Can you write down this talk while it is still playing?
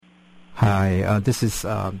Hi, this is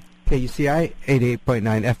KUCI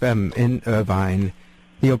 88.9 FM in Irvine.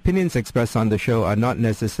 The opinions expressed on the show are not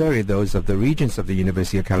necessarily those of the Regents of the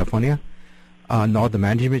University of California, nor the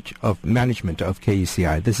management of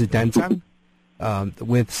KUCI. This is Dan Tsang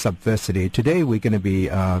with Subversity. Today we're going to be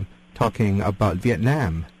talking about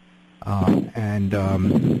Vietnam and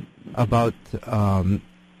about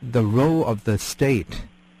the role of the state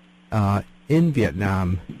in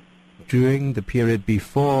Vietnam during the period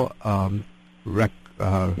before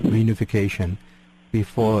reunification,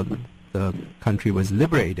 before the country was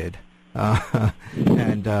liberated.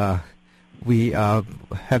 And we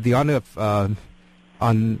have the honor of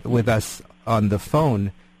with us on the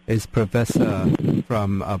phone is Professor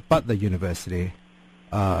from Butler University,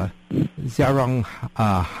 Xiaorong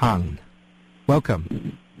Han.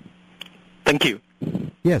 Welcome. Thank you.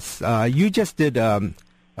 Yes, you just did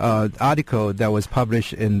article that was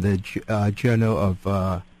published in the Journal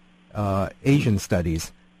of Asian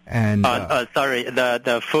Studies. And sorry,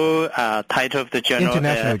 the full title of the journal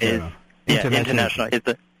International is International.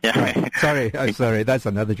 Right. Sorry, that's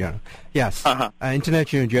another journal. Yes,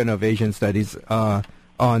 International Journal of Asian Studies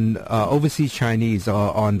on overseas Chinese,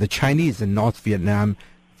 or on the Chinese in North Vietnam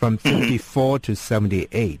from 54 to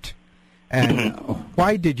 78. And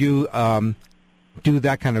why did you do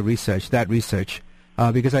that kind of research?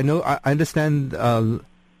 Because I understand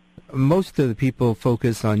most of the people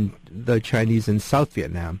focus on the Chinese in South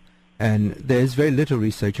Vietnam, and there's very little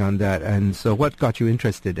research on that. And so what got you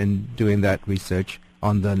interested in doing that research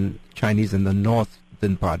on the Chinese in the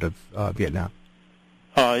northern part of Vietnam?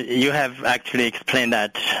 You have actually explained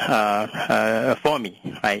that for me.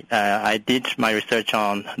 I did my research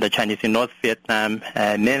on the Chinese in North Vietnam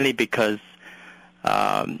mainly because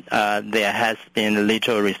there has been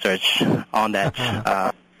little research on that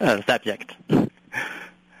subject.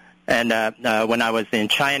 And when I was in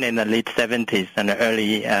China in the late 70s and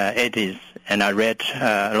early 80s, and I read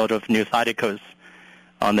a lot of news articles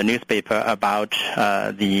on the newspaper about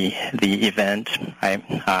the event,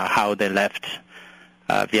 how they left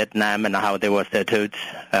Vietnam and how they were settled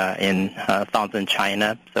in southern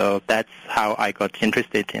China. So that's how I got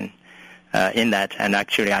interested in that, and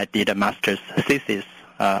actually I did a master's thesis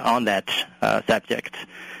on that subject.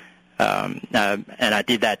 And I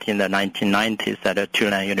did that in the 1990s at the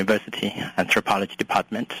Tulane University Anthropology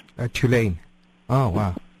Department. Tulane. Oh,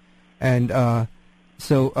 wow. And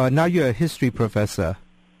so now you're a history professor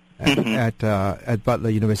at Butler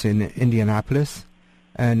University in Indianapolis.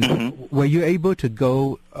 And were you able to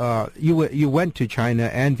go, you went to China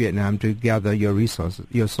and Vietnam to gather your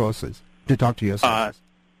sources, to talk to your sources?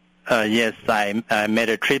 Yes, I made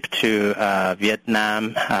a trip to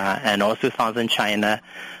Vietnam and also southern China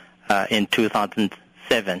in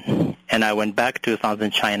 2007, and I went back to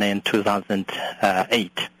southern China in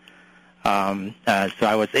 2008. So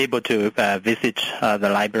I was able to visit the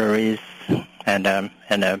libraries and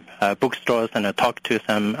bookstores and talk to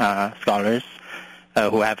some scholars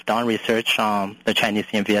who have done research on the Chinese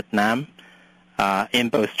in Vietnam, in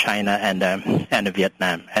both China and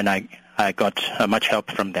Vietnam, and I got much help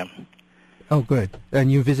from them. Oh, good. And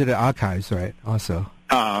you visited archives, right, also?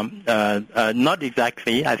 Not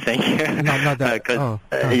exactly, I think. Not that.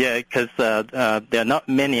 Because there are not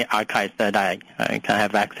many archives that I can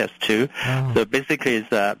have access to. Oh. So basically,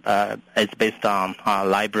 it's based on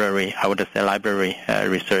library. I would say library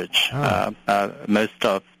research. Oh. Most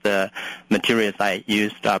of the materials I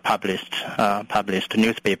used are published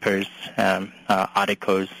newspapers,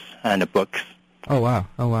 articles, and books. Oh wow!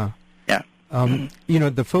 Yeah.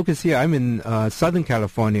 The focus here. I'm in Southern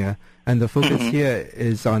California. And the focus here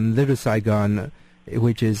is on Little Saigon,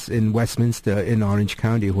 which is in Westminster in Orange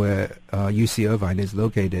County, where UC Irvine is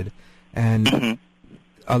located. And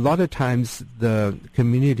a lot of times the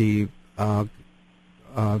community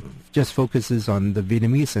just focuses on the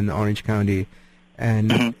Vietnamese in Orange County,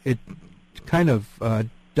 and it kind of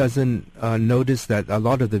doesn't notice that a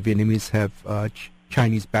lot of the Vietnamese have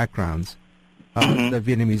Chinese backgrounds. The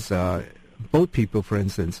Vietnamese boat people, for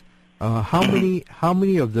instance. How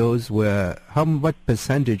many of those what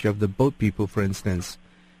percentage of the boat people, for instance,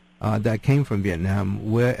 that came from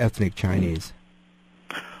Vietnam were ethnic Chinese?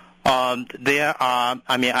 There are,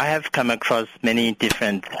 I have come across many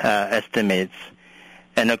different estimates,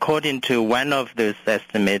 and according to one of those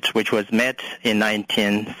estimates, which was made in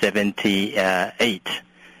 1978,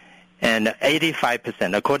 and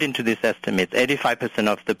 85%, according to this estimate, 85%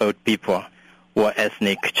 of the boat people were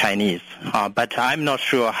ethnic Chinese. But I'm not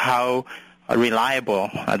sure how reliable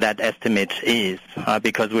that estimate is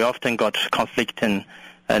because we often got conflicting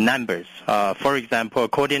numbers. For example,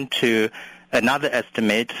 according to another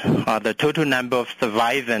estimate, the total number of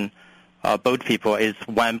surviving boat people is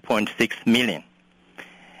 1.6 million.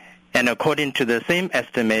 And according to the same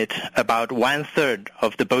estimate, about 1/3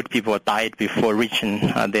 of the boat people died before reaching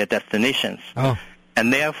their destinations. Oh.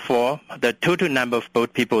 And therefore, the total number of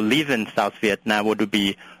boat people living in South Vietnam would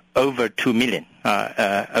be over 2 million,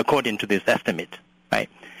 according to this estimate, right?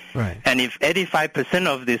 Right. And if 85%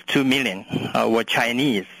 of these 2 million were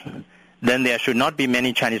Chinese, then there should not be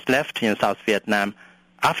many Chinese left in South Vietnam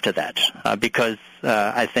after that, because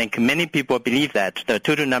I think many people believe that the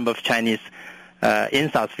total number of Chinese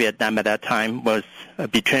in South Vietnam at that time was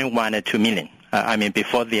between 1 and 2 million,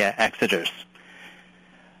 before their exodus.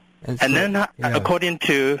 And then, according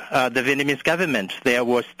to the Vietnamese government, there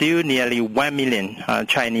were still nearly 1 million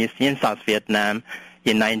Chinese in South Vietnam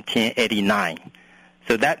in 1989.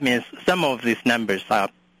 So that means some of these numbers are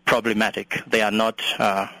problematic. They are not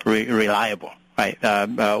reliable. Right?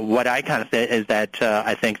 What I can say is that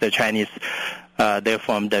I think the Chinese, they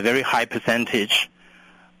formed a very high percentage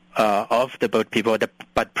of the boat people,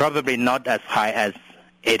 but probably not as high as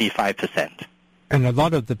 85%. And a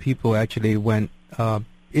lot of the people actually went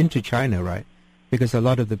into China, right? Because a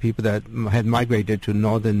lot of the people that had migrated to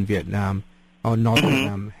northern Vietnam or North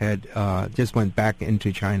Vietnam had just went back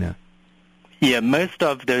into China. Yeah, most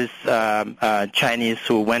of those Chinese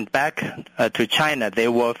who went back to China, they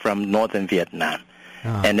were from northern Vietnam.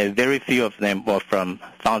 And very few of them were from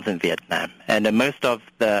southern Vietnam. And most of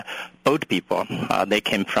the boat people, they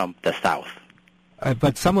came from the south.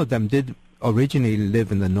 But some of them did originally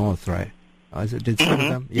live in the north, right? Did some of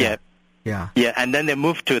them? Yeah. Yeah. Yeah, and then they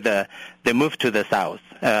moved to the south.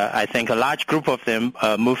 I think a large group of them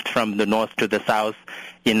moved from the north to the south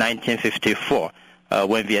in 1954,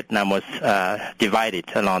 when Vietnam was divided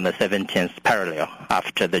along the 17th parallel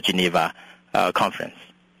after the Geneva Conference.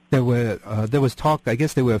 There was talk. I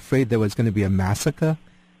guess they were afraid there was going to be a massacre,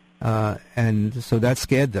 and so that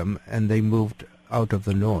scared them, and they moved out of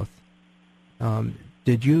the north.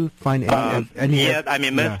 Did you find any?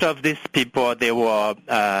 Most of these people, they were,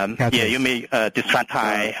 you may describe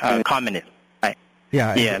Thai communists, right?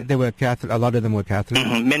 Yeah, they were Catholic. A lot of them were Catholic.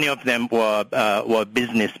 Mm-hmm. Many of them were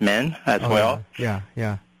businessmen as well.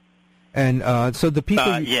 Yeah. And so the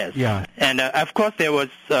people. Yes. Yeah. And of course, there was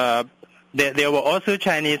there were also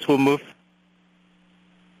Chinese who moved.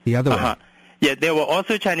 The other way. Yeah, there were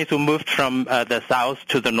also Chinese who moved from the south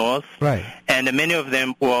to the north. Right. And many of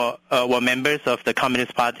them were members of the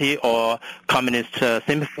Communist Party or communist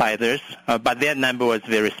sympathizers, but their number was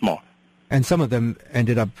very small. And some of them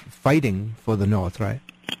ended up fighting for the north, right?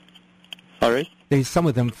 Sorry? Some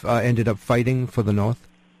of them ended up fighting for the north.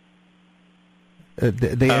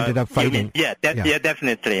 They ended up fighting. Yeah,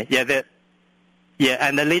 definitely. Yeah,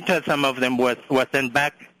 and later some of them were sent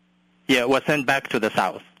back. Yeah, were sent back to the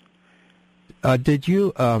south. Did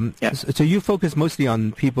you? So you focus mostly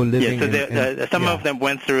on people living. Yeah, so some of them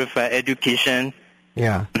went through for education.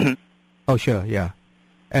 Yeah. Oh, sure. Yeah.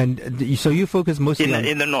 And so you focus mostly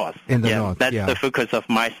in the north. In the north. That's the focus of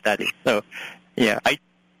my study. So, yeah.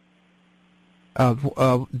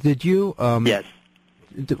 Did you? Yes.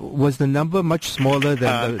 Was the number much smaller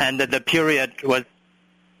than and the period was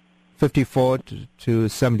 54 to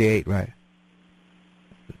 78, right?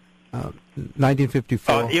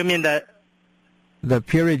 1954. Oh, you mean the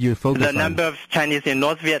period you focus on? The number of Chinese in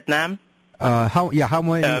North Vietnam? How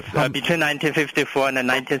many? Between 1954 and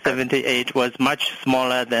 1978 was much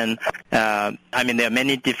smaller than. There are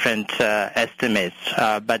many different estimates,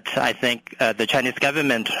 but I think the Chinese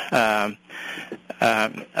government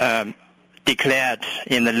declared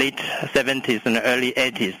in the late 70s and early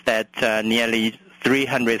 80s that nearly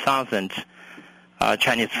 300,000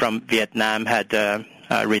 Chinese from Vietnam had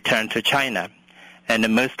returned to China,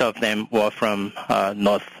 and most of them were from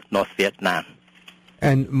North Vietnam.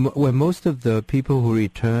 And were most of the people who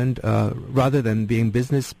returned, rather than being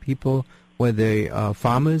business people, were they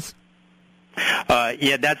farmers?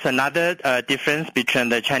 That's another difference between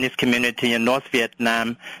the Chinese community in North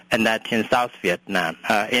Vietnam and that in South Vietnam.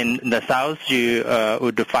 In the South, you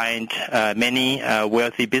would find many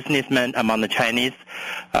wealthy businessmen among the Chinese,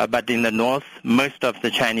 but in the North, most of the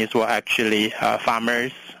Chinese were actually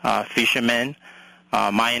farmers, fishermen,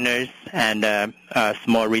 miners, and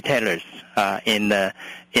small retailers in the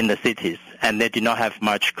cities, and they did not have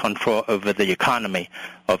much control over the economy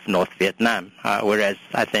of North Vietnam. Whereas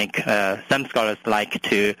I think some scholars like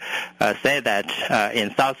to say that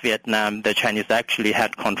in South Vietnam, the Chinese actually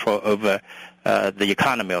had control over the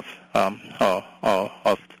economy of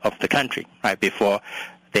the country, right, before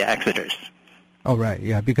their exodus. Oh, right,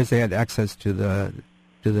 yeah, because they had access to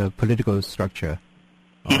the political structure,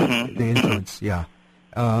 the influence, yeah.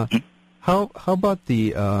 How about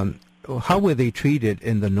the how were they treated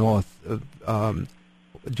in the north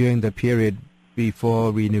during the period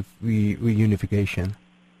before reunification?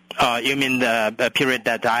 You mean the period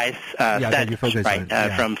that I said,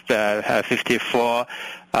 right? From 54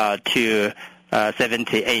 to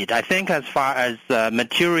 78. I think as far as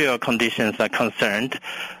material conditions are concerned,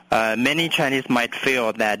 many Chinese might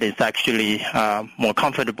feel that it's actually more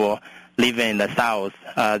comfortable living in the south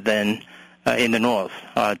than in the north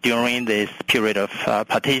during this period of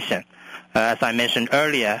partition. As I mentioned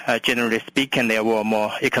earlier, generally speaking, there were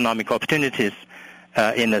more economic opportunities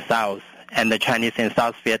in the south, and the Chinese in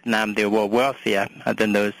South Vietnam, they were wealthier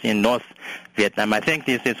than those in North Vietnam. I think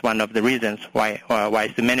this is one of the reasons why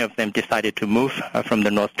so many of them decided to move from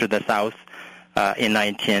the north to the south in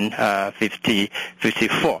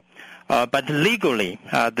 1954. But legally,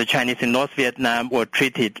 the Chinese in North Vietnam were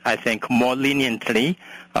treated, I think, more leniently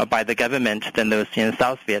by the government than those in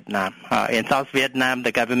South Vietnam. In South Vietnam,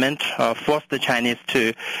 the government forced the Chinese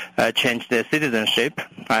to change their citizenship,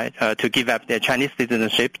 right, to give up their Chinese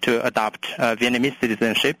citizenship to adopt Vietnamese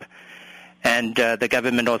citizenship. And the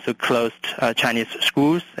government also closed Chinese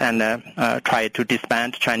schools and tried to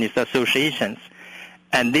disband Chinese associations.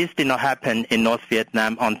 And this did not happen in North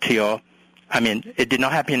Vietnam it did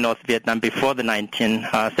not happen in North Vietnam before the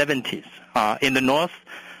 1970s. In the north,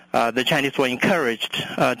 the Chinese were encouraged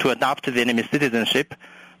to adopt Vietnamese citizenship,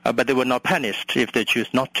 but they were not punished if they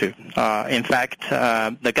choose not to. In fact,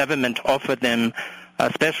 the government offered them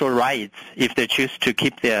special rights if they choose to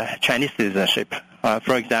keep their Chinese citizenship.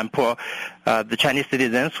 For example, the Chinese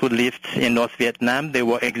citizens who lived in North Vietnam, they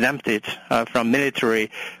were exempted from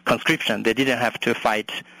military conscription. They didn't have to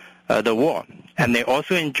fight the war. And they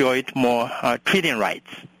also enjoyed more treating rights.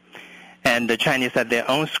 And the Chinese had their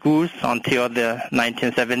own schools until the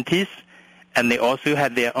 1970s, and they also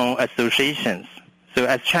had their own associations. So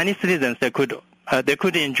as Chinese citizens, they could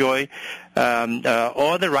enjoy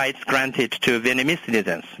all the rights granted to Vietnamese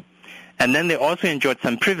citizens. And then they also enjoyed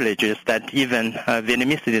some privileges that even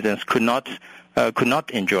Vietnamese citizens could not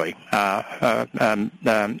enjoy.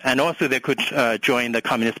 And also they could join the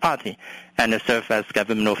Communist Party and serve as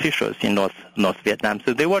government officials in North Vietnam.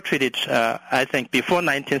 So they were treated, I think, before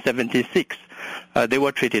 1976, they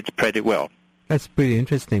were treated pretty well. That's pretty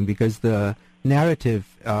interesting because the narrative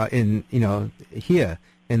here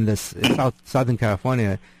in the Southern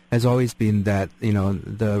California has always been that,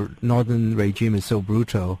 the northern regime is so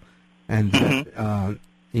brutal and that,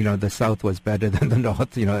 the South was better than the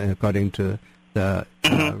North, according to the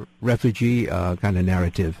refugee kind of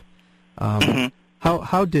narrative. How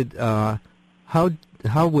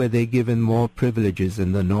were they given more privileges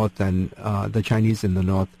in the North than the Chinese in the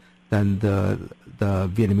North than the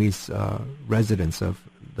Vietnamese residents of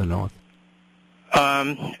the North?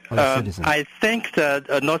 I think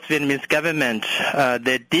the North Vietnamese government,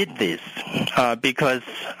 they did this because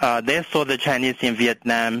they saw the Chinese in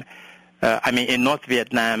Vietnam, in North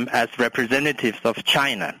Vietnam as representatives of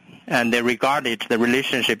China. And they regarded the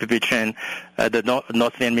relationship between the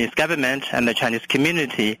North Vietnamese government and the Chinese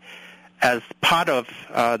community as part of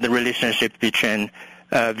the relationship between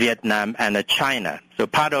Vietnam and China. So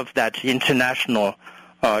part of that international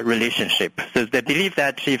relationship. So they believe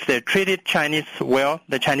that if they treated Chinese well,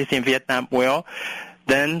 the Chinese in Vietnam well,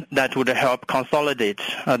 then that would help consolidate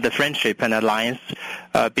the friendship and alliance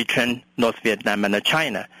between North Vietnam and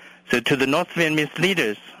China. So to the North Vietnamese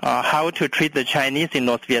leaders, how to treat the Chinese in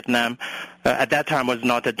North Vietnam at that time was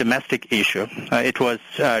not a domestic issue. It was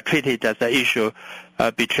treated as an issue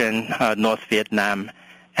between North Vietnam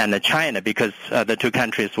and China because the two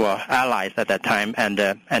countries were allies at that time, and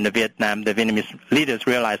the Vietnamese leaders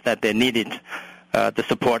realized that they needed the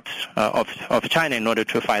support of China in order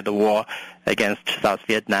to fight the war against South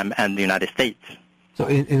Vietnam and the United States. So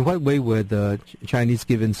in what way were the Chinese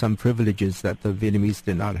given some privileges that the Vietnamese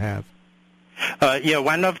did not have?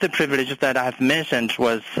 One of the privileges that I have mentioned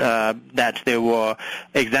was that they were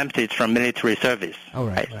exempted from military service. Oh,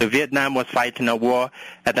 right. So Vietnam was fighting a war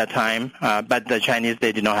at that time, but the Chinese,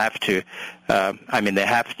 they did not have to.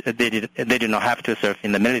 They did not have to serve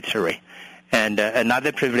in the military. And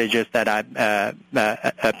another privilege that I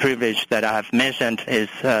have mentioned is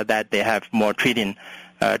that they have more trading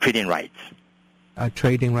rights.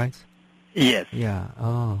 Trading rights? Yes. Yeah.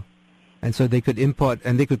 Oh. And so they could import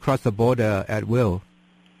and they could cross the border at will.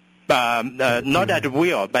 Not at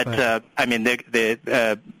will, but if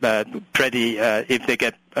they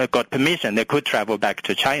got permission, they could travel back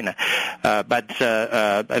to China. But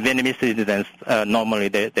Vietnamese citizens normally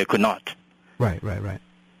they could not. Right.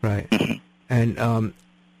 Mm-hmm. And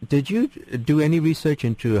did you do any research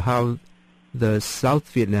into how in South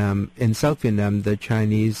Vietnam, the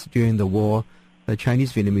Chinese during the war, the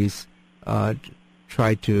Chinese Vietnamese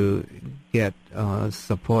try to get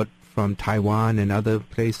support from Taiwan and other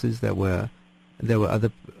places there were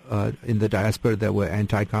other in the diaspora that were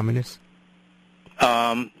anti-communist?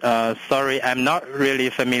 Sorry, I'm not really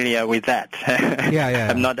familiar with that. Yeah.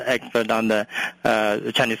 I'm not an expert on the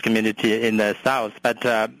Chinese community in the South, but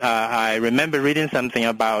I remember reading something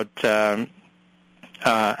about, I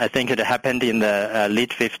think it happened in the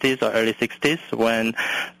late 50s or early 60s when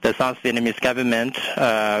the South Vietnamese government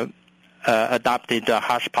adopted a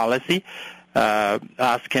harsh policy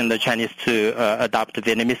asking the Chinese to adopt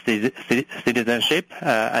Vietnamese citizenship.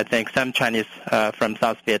 I think some Chinese from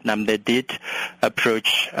South Vietnam, they did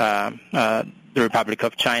approach the Republic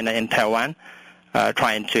of China in Taiwan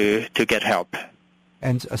trying to get help.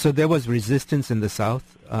 And so there was resistance in the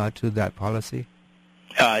South to that policy?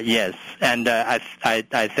 Yes, and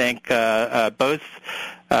I think both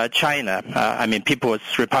China,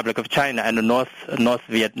 People's Republic of China and North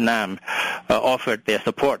Vietnam offered their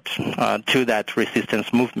support to that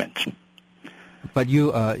resistance movement. But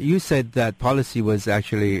you said that policy was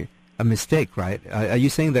actually a mistake, right? Are you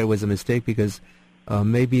saying that it was a mistake because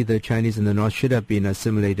maybe the Chinese in the North should have been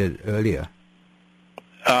assimilated earlier?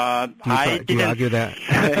 Do you argue that?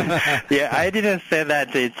 Yeah, I didn't say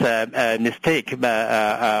that it's a mistake,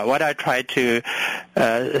 but what I try to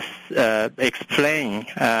explain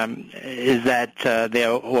is that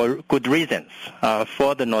there were good reasons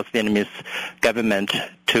for the North Vietnamese government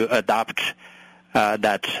to adopt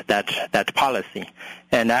that policy.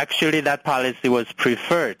 And actually that policy was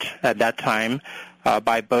preferred at that time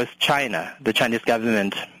by both China, the Chinese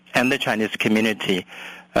government, and the Chinese community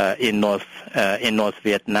in North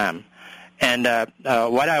Vietnam. And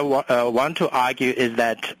what I want to argue is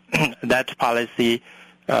that that policy,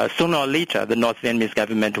 sooner or later, the North Vietnamese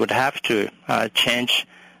government would have to change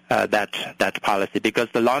that policy, because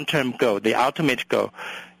the long-term goal, the ultimate goal,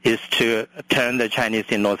 is to turn the Chinese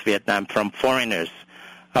in North Vietnam from foreigners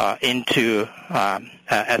into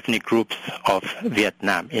ethnic groups of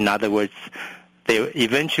Vietnam. In other words,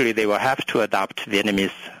 eventually they will have to adopt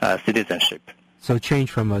Vietnamese citizenship. So change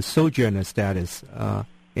from a sojourner status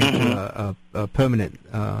into a permanent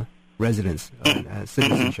residence,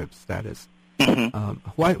 citizenship status.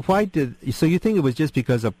 Why did? So you think it was just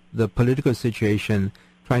because of the political situation,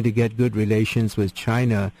 trying to get good relations with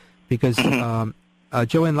China? Because Zhou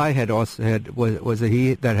Enlai had also was it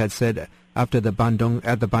he that had said after the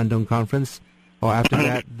Bandung conference, or after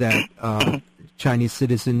that Chinese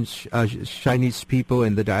citizens, Chinese people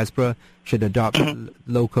in the diaspora should adopt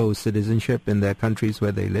local citizenship in their countries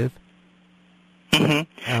where they live?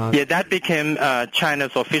 Yeah, that became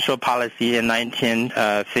China's official policy in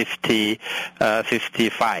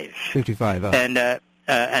 1955. 55.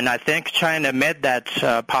 And I think China made that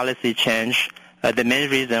policy change. The main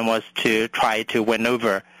reason was to try to win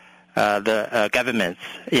over the governments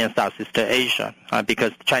in Southeast Asia,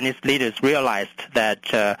 because Chinese leaders realized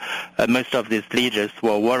that most of these leaders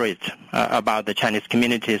were worried about the Chinese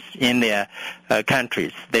communities in their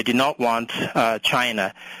countries. They did not want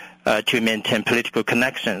China to maintain political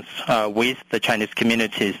connections with the Chinese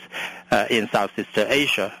communities in Southeast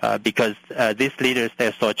Asia, because these leaders,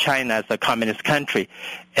 they saw China as a communist country,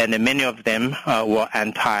 and many of them were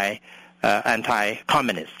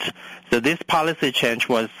anti-communist. So this policy change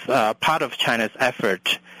was part of China's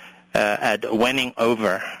effort at winning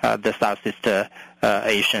over the Southeast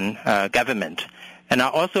Asian government. And I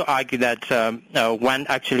also argue that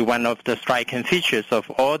one of the striking features of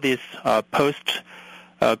all these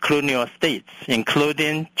post-colonial states,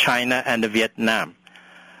 including China and Vietnam,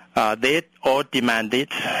 they all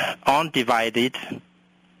demanded undivided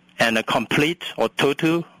and a complete or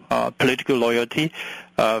total political loyalty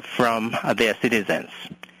from their citizens.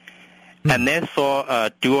 And they saw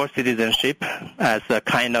dual citizenship as a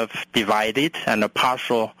kind of divided and a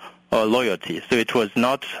partial loyalty. So it was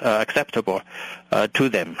not acceptable to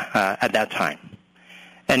them at that time.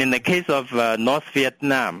 And in the case of North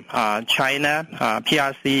Vietnam, China,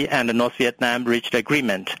 PRC, and North Vietnam reached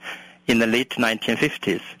agreement in the late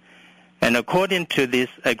 1950s. And according to this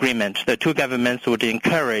agreement, the two governments would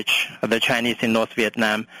encourage the Chinese in North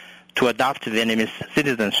Vietnam to adopt Vietnamese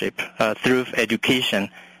citizenship through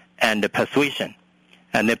education and persuasion.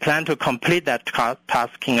 And they plan to complete that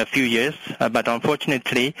task in a few years, but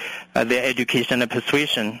unfortunately, their education and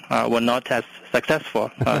persuasion were not as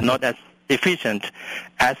successful, not as efficient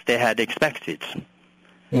as they had expected.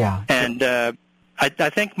 Yeah. And I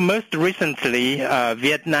think most recently,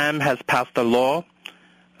 Vietnam has passed a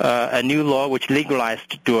new law which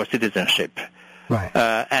legalized dual citizenship. Right.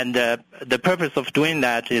 And the purpose of doing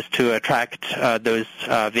that is to attract those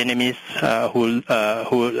Vietnamese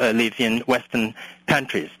who live in Western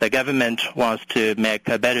countries. The government wants to make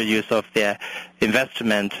a better use of their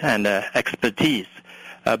investment and expertise.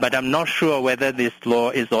 But I'm not sure whether this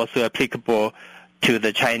law is also applicable to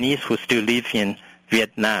the Chinese who still live in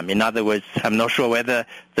Vietnam. In other words, I'm not sure whether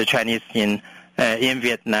the Chinese in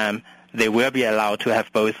Vietnam, they will be allowed to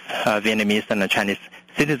have both Vietnamese and Chinese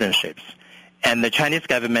citizenships. And the Chinese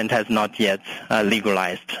government has not yet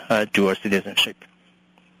legalized dual citizenship.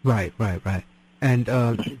 Right. And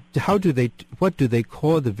what do they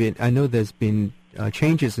call the I know there's been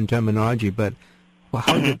changes in terminology, but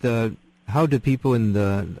how did people in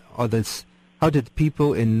the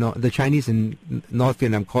Chinese in North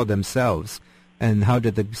Vietnam call themselves, and how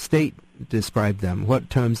did the state describe them? What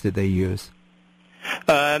terms did they use?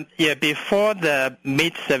 Before the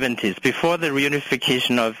mid-70s, before the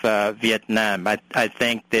reunification of Vietnam, I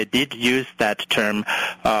think they did use that term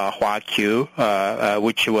Hoa Kieu,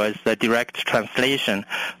 which was a direct translation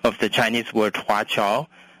of the Chinese word Hoa Chao,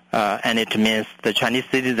 and it means the Chinese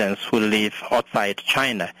citizens who live outside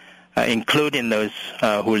China, including those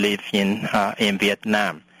who live in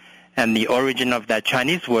Vietnam. And the origin of that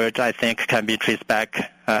Chinese word, I think, can be traced back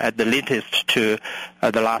at the latest to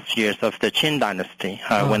the last years of the Qing dynasty,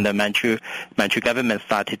 when the Manchu government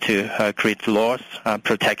started to create laws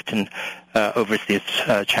protecting overseas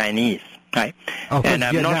Chinese. Right? Oh, and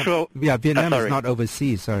I'm not sure. Yeah, Vietnam is not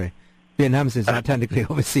overseas. Sorry, Vietnam is not technically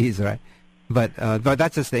overseas, right? But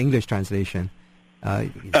that's just the English translation. Chao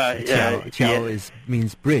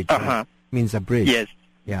means bridge. Right? Means a bridge. Yes.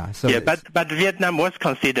 Yeah. So but Vietnam was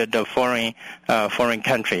considered a foreign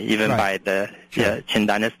country even by the Qing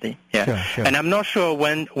dynasty. Yeah. Sure. And I'm not sure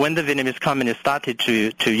when the Vietnamese communists started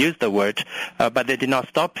to use the word, but they did not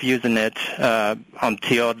stop using it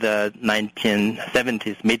until the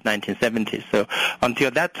 1970s, mid-1970s. So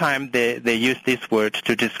until that time, they used this word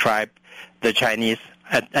to describe the Chinese.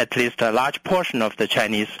 At least a large portion of the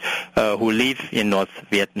Chinese who live in North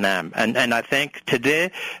Vietnam. And I think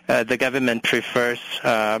today the government prefers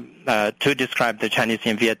to describe the Chinese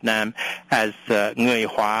in Vietnam as Người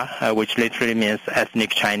Hoa, which literally means ethnic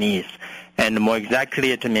Chinese. And more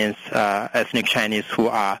exactly, it means ethnic Chinese who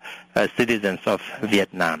are citizens of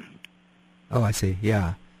Vietnam. Oh, I see,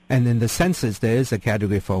 yeah. And in the census, there is a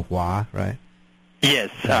category for Hoa, right?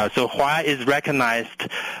 Yes, so Hoa is recognized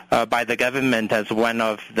by the government as one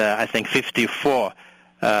of the, I think, 54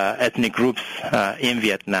 ethnic groups in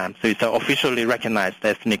Vietnam. So it's an officially recognized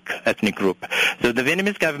ethnic group. So the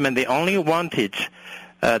Vietnamese government, they only wanted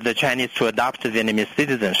the Chinese to adopt Vietnamese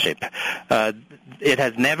citizenship. It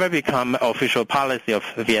has never become official policy of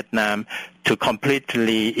Vietnam to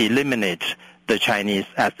completely eliminate the Chinese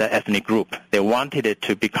as an ethnic group. They wanted it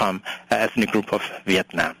to become an ethnic group of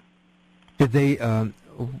Vietnam. Did they,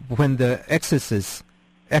 when the exodus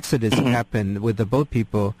happened with the boat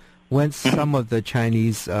people, when some of the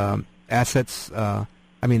Chinese assets,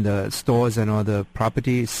 the stores and all the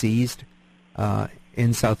property seized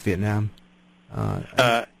in South Vietnam?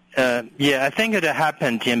 I think it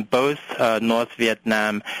happened in both North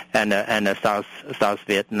Vietnam and South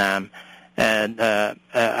Vietnam. And there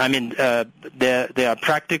are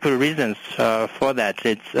practical reasons for that.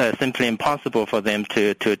 It's simply impossible for them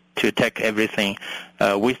to take everything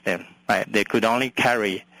with them. Right? They could only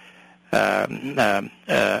carry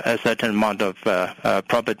a certain amount of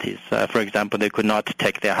properties. For example, they could not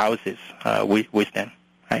take their houses with them.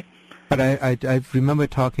 Right? But I remember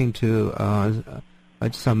talking to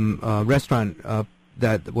some restaurant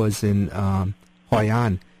that was in Hoi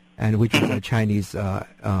An, and which is a Chinese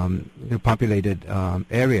populated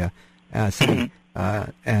area, city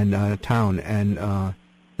and town, and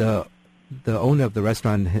the owner of the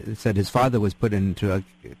restaurant said his father was put into a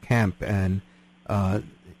camp, and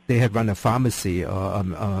they had run a pharmacy or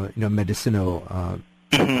medicinal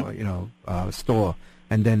store,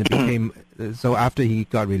 and then it became so after he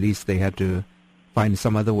got released, they had to find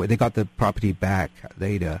some other way. They got the property back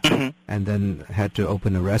later, and then had to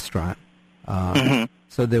open a restaurant.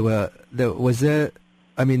 So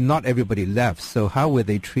not everybody left. So how were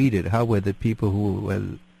they treated? How were the people who were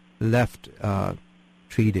left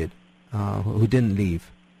treated, who didn't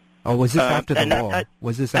leave? Or was this after the war?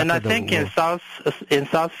 Was this after the war? And I think in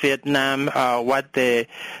South Vietnam, what the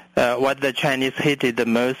Chinese hated the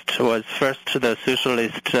most was first the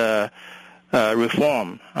socialist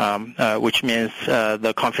reform, which means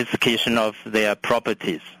the confiscation of their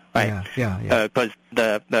properties. Right. Yeah. Because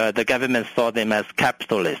the government saw them as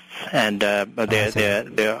capitalists, and there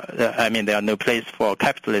are no place for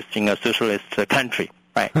capitalists in a socialist country.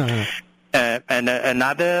 Right. And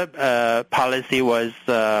another policy was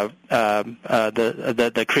the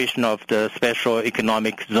creation of the special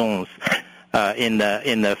economic zones in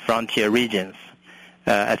the frontier regions.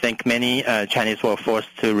 I think many Chinese were forced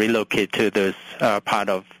to relocate to those part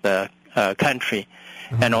of the country.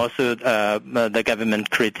 Mm-hmm. And also the government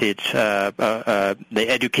created the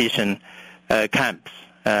education camps.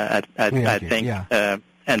 I think,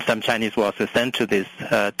 and some Chinese were also sent to these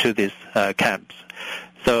camps.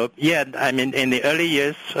 So yeah, I mean, in the early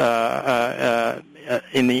years, the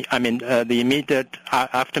immediate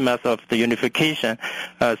aftermath of the unification,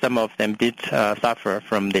 some of them did suffer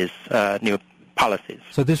from these new policies.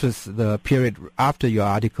 So this was the period after your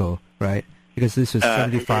article, right? Because this was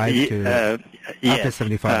 75 to after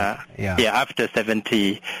 75. After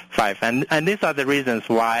 75, and these are the reasons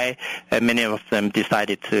why many of them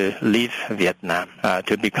decided to leave Vietnam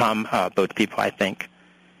to become boat people, I think.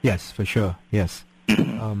 Yes, for sure. Yes.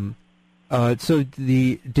 So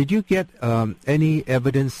did you get any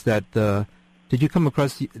evidence that did you come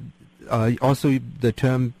across also the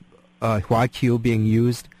term Hua Kiu being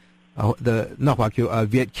used? Not Hua Kiu,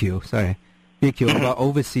 Viet Kiu. Sorry, Viet Kiu about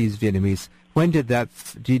overseas Vietnamese. When did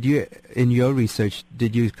you, in your research,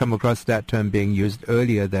 did you come across that term being used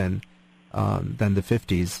earlier than the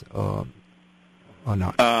 50s or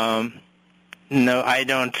not? No, I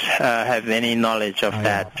don't have any knowledge of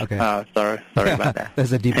that. Yeah. Okay. Sorry about that.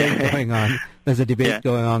 There's a debate going on. There's a debate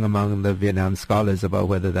going on among the Vietnam scholars about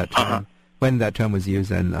whether that term, when that term was used,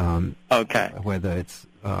 and whether it's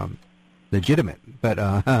legitimate. But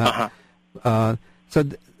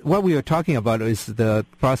what we were talking about is the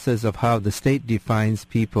process of how the state defines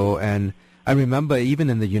people. And I remember even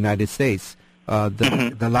in the United States,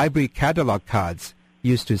 the library catalog cards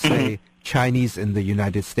used to say Chinese in the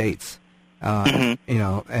United States. You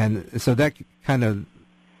know, and so that kind of,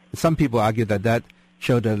 some people argue that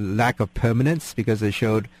showed a lack of permanence because it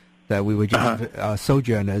showed that we were just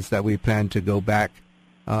sojourners, that we planned to go back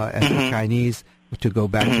as Chinese to go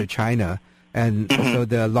back to China. And so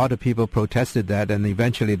there are a lot of people protested that, and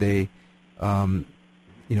eventually they, the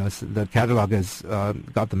catalogers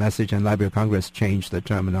got the message, and Library of Congress changed the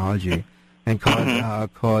terminology and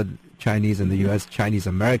called Chinese in the U.S. Chinese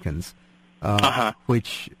Americans.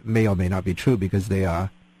 Which may or may not be true because they are,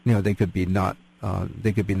 they could be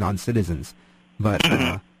non-citizens,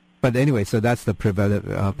 but anyway, so that's the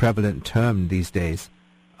prevalent term these days.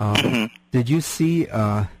 Did you see?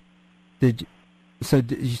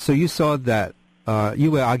 So you saw that you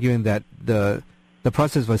were arguing that the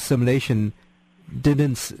process of assimilation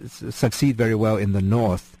didn't succeed very well in the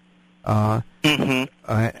North,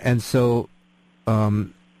 and so do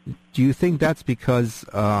you think that's because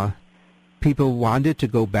people wanted to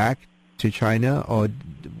go back to China, or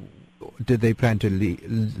did they plan to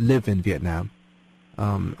live in Vietnam?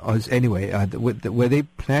 Were they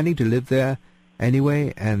planning to live there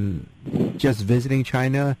anyway and just visiting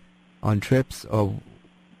China on trips, or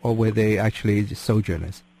were they actually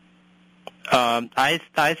sojourners? I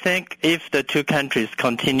think if the two countries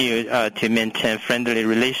continue to maintain friendly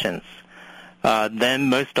relations, then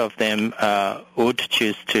most of them would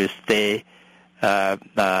choose to stay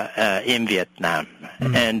in Vietnam,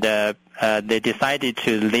 and they decided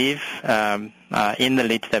to leave in the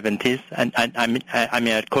late 70s. And I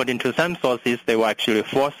mean, according to some sources, they were actually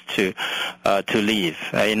forced to leave.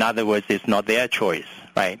 In other words, it's not their choice,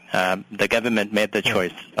 right? The government made the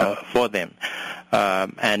choice for them.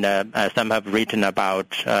 And some have written about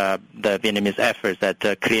the Vietnamese efforts at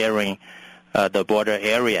clearing the border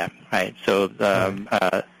area, right? So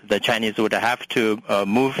the Chinese would have to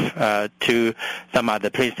move to some other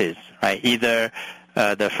places, right? Either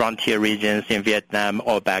the frontier regions in Vietnam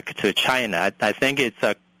or back to China. I think it's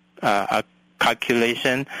a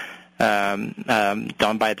calculation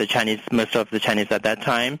done by the Chinese, most of the Chinese at that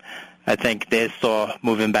time. I think they saw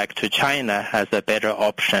moving back to China as a better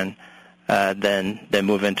option than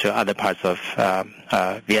moving to other parts of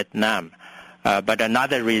Vietnam. But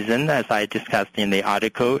another reason, as I discussed in the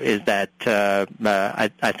article, is that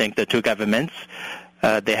I think the two governments,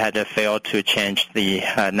 they had failed to change the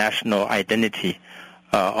national identity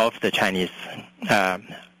of the Chinese before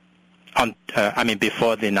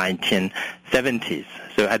the 1970s.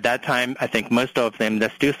 So at that time, I think most of them, they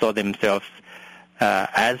still saw themselves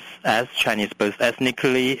as Chinese, both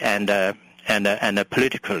ethnically and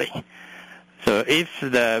politically. So if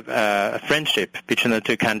the friendship between the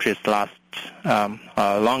two countries lasts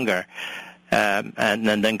longer, and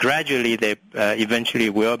then gradually they eventually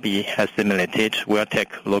will be assimilated, will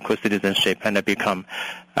take local citizenship and become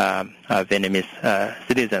Vietnamese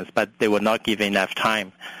citizens, but they will not give enough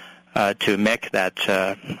time to make that,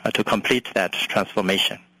 to complete that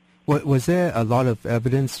transformation. Was there a lot of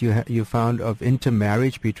evidence you found of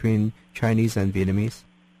intermarriage between Chinese and Vietnamese?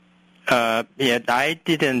 Yeah, I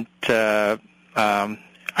didn't. I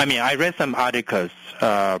read some articles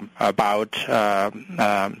about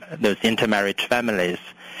those intermarried families,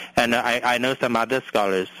 and I know some other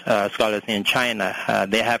scholars in China.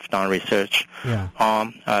 They have done research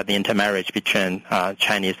on the intermarriage between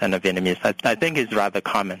Chinese and the Vietnamese. I think it's rather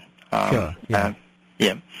common. Sure. Yeah.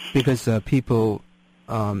 Because people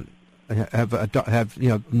have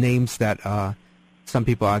names that some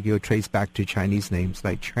people argue trace back to Chinese names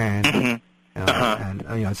like Tran.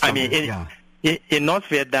 In North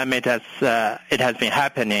Vietnam, it has been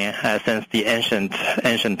happening since the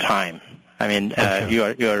ancient time. I mean,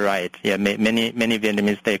 you're right. Yeah, many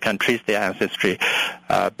Vietnamese, they can trace their ancestry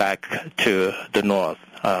back to the north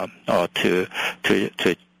or to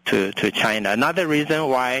China. Another reason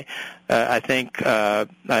why I think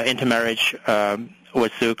intermarriage was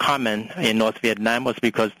so common in North Vietnam was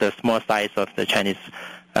because the small size of the Chinese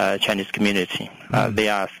community. They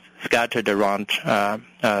are scattered around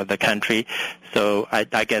the country, so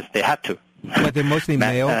I guess they had to. Were they mostly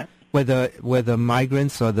male? Were the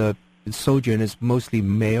migrants or the sojourners mostly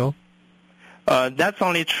male? That's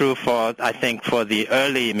only true for the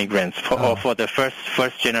early immigrants or for the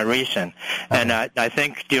first generation, and I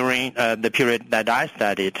think during the period that I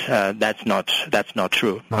studied, that's not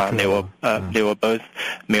true. They were both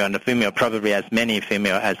male and female, probably as many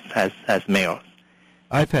female as males.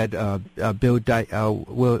 I've had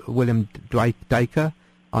William Dwight Dyker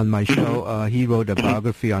on my show. He wrote a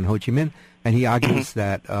biography on Ho Chi Minh, and he argues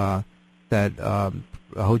that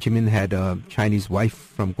Ho Chi Minh had a Chinese wife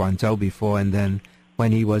from Guangzhou before, and then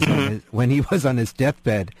when he was on his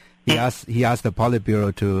deathbed, he asked the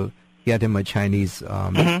Politburo to get him a Chinese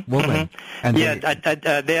woman. And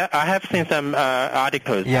I have seen some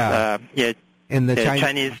articles. In the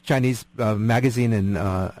Chinese magazine in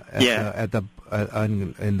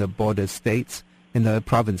the border states, in the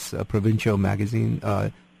provincial magazine.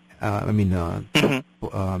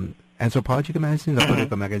 Anthropological magazines, or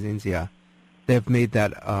political magazines. Yeah. They've made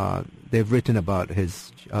that. They've written about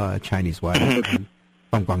his Chinese wife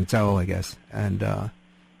from Guangzhou, I guess, and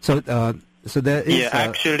so there is. Yeah,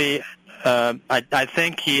 actually, I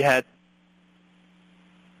think he had.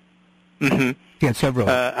 He had several.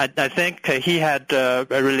 I think he had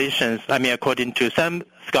relations. I mean, according to some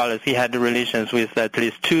scholars, he had relations with at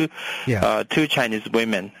least two Chinese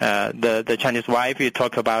women. The Chinese wife you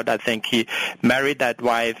talk about, I think he married that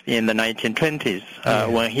wife in the 1920s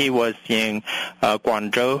when he was in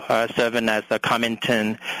Guangzhou, serving as a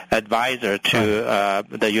Kuomintang advisor to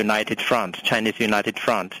the United Front, Chinese United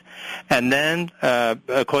Front. And then,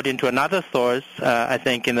 according to another source, I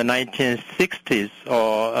think in the 1960s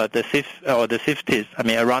or the 50s, I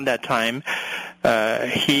mean around that time,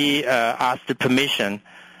 he asked permission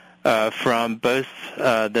from both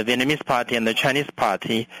the Vietnamese party and the Chinese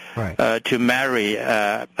party to marry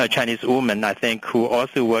a Chinese woman, I think, who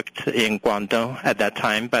also worked in Guangdong at that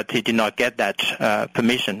time, but he did not get that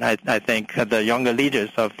permission. I think the younger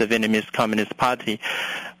leaders of the Vietnamese Communist Party,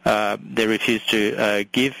 they refused to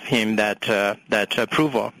give him that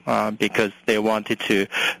approval because they wanted to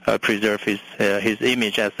preserve his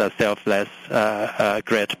image as a selfless,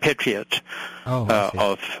 great patriot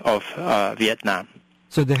of Vietnam.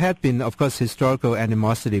 So there had been, of course, historical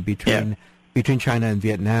animosity between China and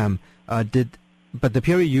Vietnam. But the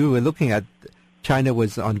period you were looking at, China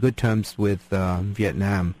was on good terms with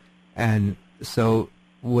Vietnam, and so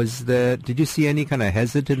did you see any kind of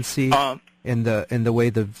hesitancy in the way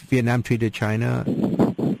the Vietnam treated China?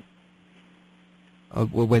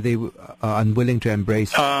 Were they unwilling to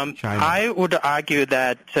embrace China? I would argue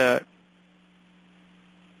that.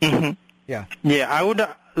 I would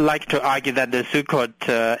like to argue that the so-called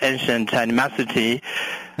ancient animosity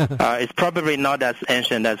is probably not as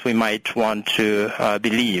ancient as we might want to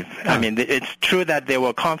believe. I mean, it's true that there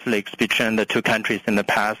were conflicts between the two countries in the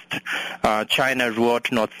past. China ruled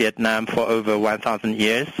North Vietnam for over 1,000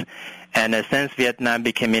 years, and since Vietnam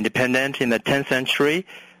became independent in the 10th century,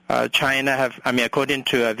 China according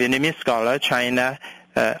to a Vietnamese scholar, China,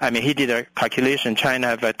 he did a calculation, China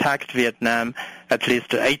have attacked Vietnam at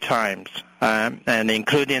least 8 times. And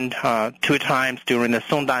including 2 times during the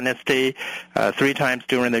Song Dynasty, 3 times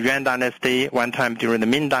during the Yuan Dynasty, 1 time during the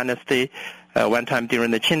Ming Dynasty, 1 time during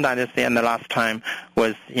the Qing Dynasty, and the last time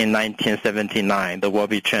was in 1979, the war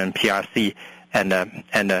between PRC and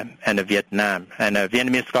Vietnam. And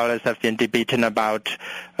Vietnamese scholars have been debating about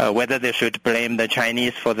whether they should blame the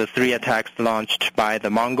Chinese for the 3 attacks launched by the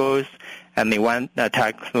Mongols and the 1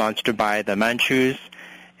 attack launched by the Manchus,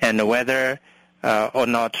 and whether or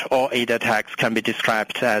not all 8 attacks can be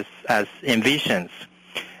described as invasions.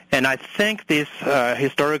 And I think these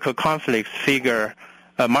historical conflicts figure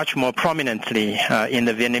much more prominently in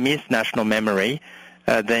the Vietnamese national memory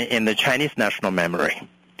than in the Chinese national memory.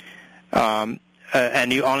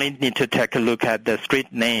 And you only need to take a look at the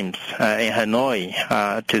street names in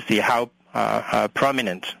Hanoi to see how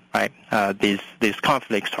prominent, right, these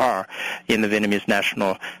conflicts are in the Vietnamese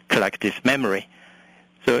national collective memory.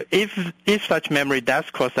 So if such memory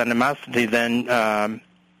does cause animosity, then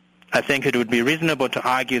I think it would be reasonable to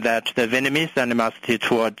argue that the Vietnamese animosity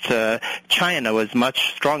towards China was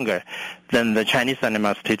much stronger than the Chinese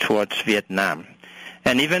animosity towards Vietnam.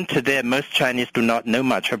 And even today, most Chinese do not know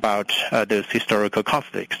much about those historical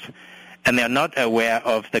conflicts. And they are not aware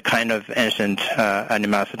of the kind of ancient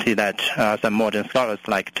animosity that some modern scholars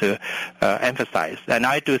like to emphasize. And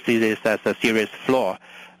I do see this as a serious flaw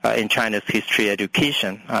in China's history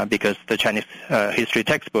education, because the Chinese history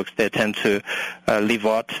textbooks, they tend to leave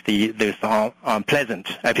out those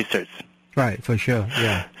unpleasant episodes. Right, for sure,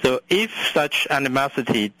 yeah. So if such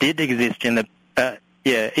animosity did exist in the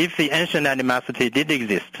if the ancient animosity did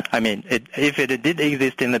exist, if it did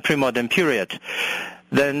exist in the pre-modern period,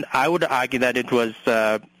 then I would argue that it was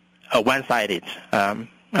one-sided, and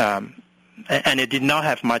it did not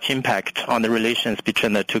have much impact on the relations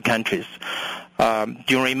between the two countries.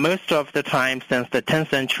 During most of the time since the 10th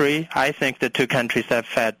century, I think the two countries have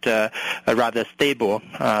had a rather stable,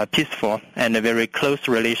 peaceful, and very close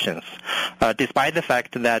relations, despite the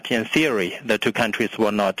fact that in theory the two countries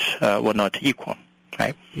were not equal.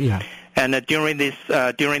 Right? Yeah. And during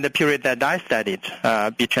the period that I studied,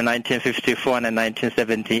 between 1954 and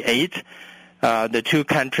 1978, the two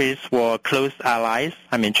countries were close allies.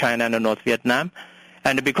 China and North Vietnam.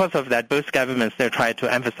 And because of that, both governments, they tried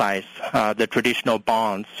to emphasize the traditional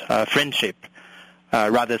bonds, friendship,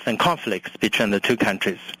 rather than conflicts between the two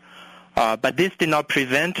countries. But this did not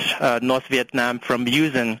prevent North Vietnam from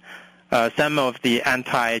using some of the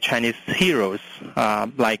anti-Chinese heroes,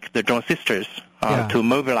 like the Zhong sisters, to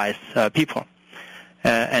mobilize people.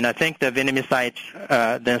 And I think the Vietnamese side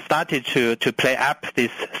then started to play up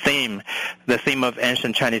this theme, the theme of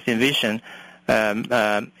ancient Chinese invasion,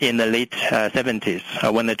 in the late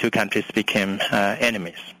 70s, when the two countries became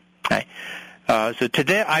enemies. Right? So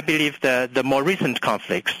today, I believe the more recent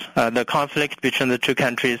conflicts, the conflict between the two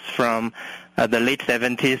countries from the late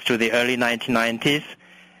 70s to the early 1990s,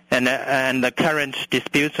 and the current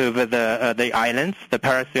disputes over the islands, the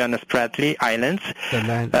Paracel and the Spratly Islands,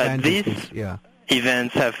 these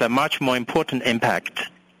events have a much more important impact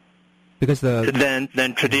because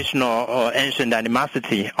than traditional or ancient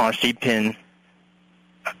animosity on shaping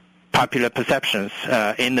popular perceptions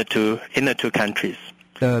in the two countries.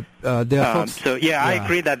 I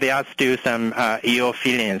agree that there are still some ill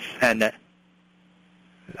feelings and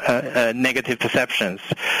negative perceptions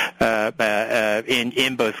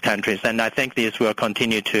in both countries, and I think these will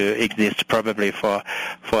continue to exist probably for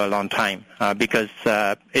a long time, because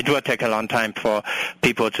it will take a long time for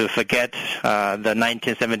people to forget the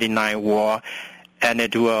 1979 war, and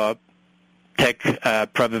it will take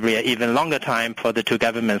probably an even longer time for the two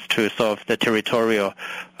governments to solve the territorial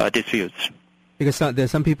disputes. Because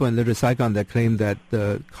there's some people in Little Saigon that claim that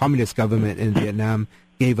the communist government in Vietnam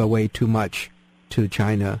gave away too much to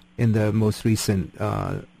China in the most recent,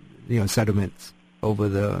 settlements over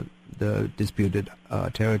the disputed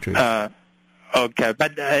territories. Okay,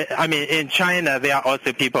 but in China, there are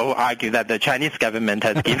also people who argue that the Chinese government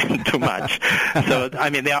has given too much. So,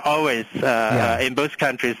 there are always in both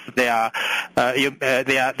countries there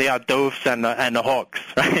are doves and hawks,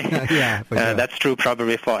 right? Yeah, for sure. That's true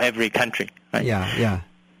probably for every country. Right? Yeah,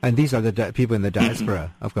 and these are the people in the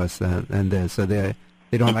diaspora, of course, so they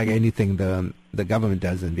don't like anything the government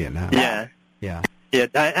does in Vietnam. Yeah. Yeah. Yeah,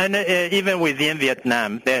 and even within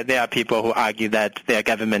Vietnam, there are people who argue that their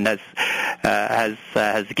government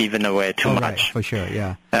has given away too much. Right, for sure,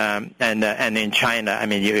 yeah. And in China,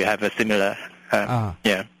 you have a similar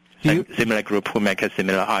similar group who make a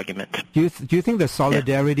similar argument. Do you think the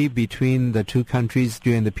solidarity between the two countries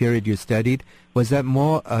during the period you studied, was that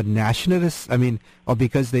more nationalist? Or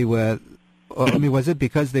because they were, was it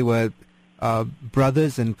because they were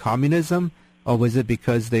brothers in communism? Or was it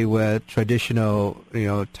because they were traditional,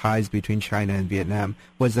 ties between China and Vietnam?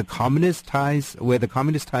 Were the communist ties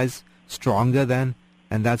stronger then?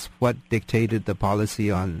 And that's what dictated the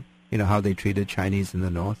policy on, how they treated Chinese in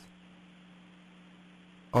the north?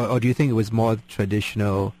 Or do you think it was more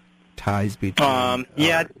traditional ties between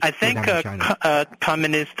I think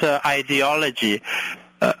communist ideology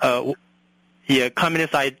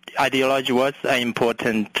communist ideology was an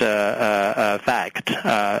important fact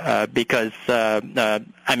because,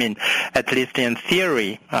 I mean, at least in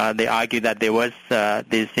theory, they argue that there was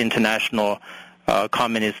this international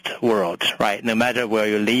communist world, right? No matter where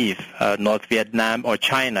you live, North Vietnam or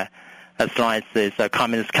China, as long as it's a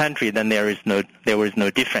communist country, then there is no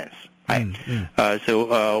difference. Right.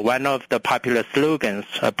 So one of the popular slogans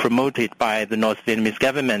promoted by the North Vietnamese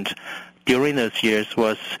government during those years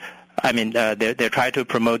was, I mean, they tried to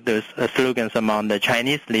promote those slogans among the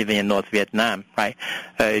Chinese living in North Vietnam, right?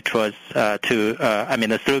 It was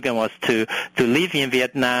the slogan was to live in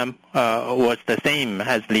Vietnam was the same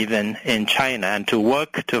as living in China, and to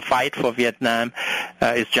work, to fight for Vietnam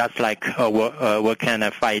is just like working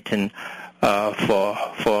and fighting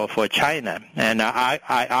for China. And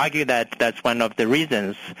I argue that that's one of the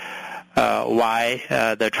reasons why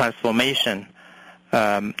the transformation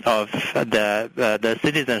of the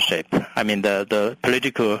citizenship, I mean the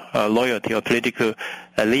political loyalty or political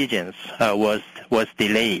allegiance was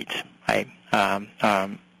delayed. Right?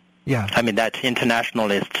 Yeah. I mean that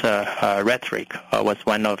internationalist rhetoric was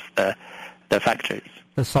one of the factors.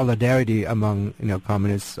 The solidarity among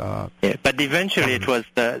communists. Yeah, but eventually it was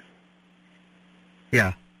the.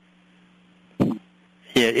 Yeah.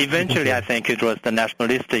 Yeah, eventually I think it was the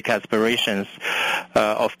nationalistic aspirations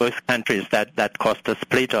of both countries that caused the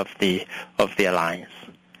split of the alliance.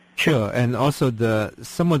 Sure, and also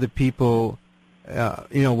some of the people,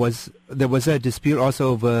 there was a dispute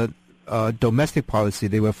also over domestic policy.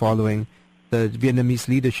 They were following, the Vietnamese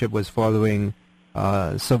leadership was following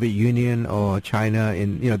Soviet Union or China.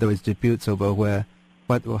 There was disputes over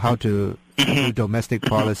how to do domestic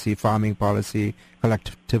policy, farming policy,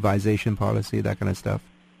 collectivization policy, that kind of stuff.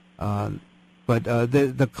 But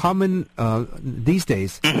the common these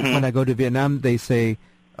days, when I go to Vietnam, they say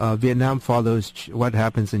Vietnam follows what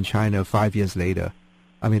happens in China 5 years later.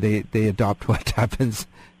 I mean, they adopt what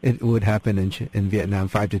would happen in Vietnam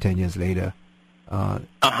 5 to 10 years later.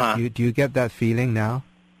 Do you get that feeling now?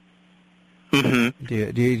 Mm-hmm.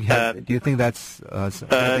 Do you think that's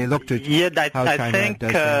they look to how China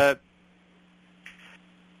does things?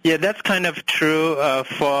 Yeah, that's kind of true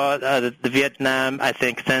for the Vietnam, I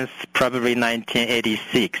think, since probably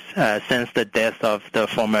 1986, since the death of the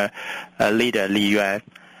former leader, Ly Yuan.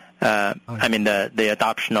 I mean, the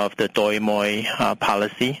adoption of the Doi Moi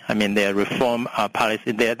policy. I mean, their reform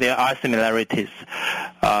policy. There are similarities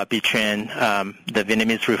between the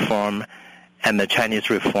Vietnamese reform and the Chinese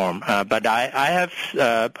reform. But I have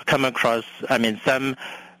come across, I mean, some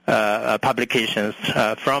publications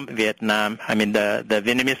from Vietnam. I mean, the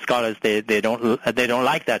Vietnamese scholars they don't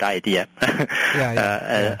like that idea. I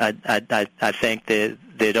think they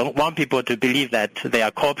don't want people to believe that they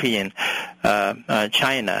are copying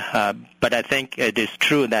China. But I think it is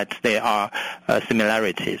true that there are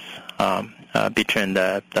similarities between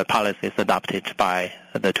the policies adopted by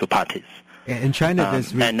the two parties. In China,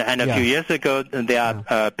 and a few years ago, there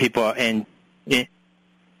are people in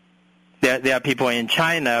there are people in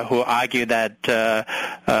China who argue that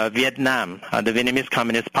Vietnam, the Vietnamese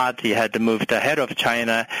Communist Party, had moved ahead of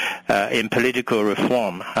China in political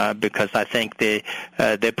reform because I think they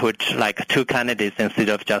put like two candidates instead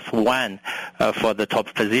of just one for the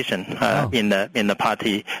top position in the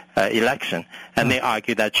party election, and they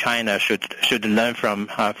argue that China should learn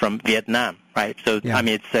from Vietnam, right? So I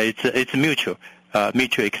mean it's mutual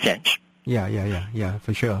exchange. Yeah,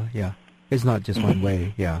 for sure. Yeah, it's not just one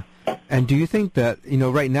way. Yeah. And do you think that,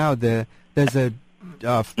 right now there's a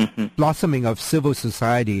blossoming of civil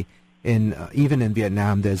society even in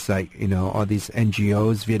Vietnam? There's all these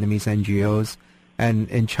NGOs, Vietnamese NGOs, and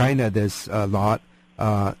in China there's a lot.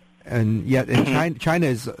 And yet in China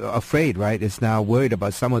is afraid, right? It's now worried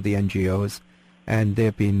about some of the NGOs, and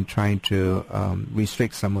they've been trying to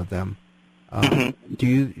restrict some of them.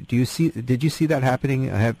 Did you see that happening?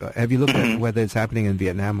 Have you looked at whether it's happening in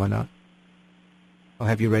Vietnam or not? Or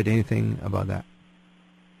have you read anything about that?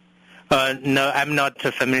 No, I'm not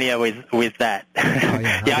familiar with that.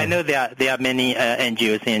 I know there are many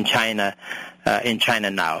NGOs in China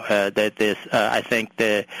now. I think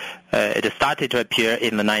it started to appear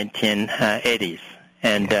in the 1980s,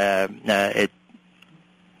 and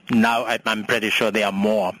now I'm pretty sure there are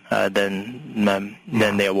more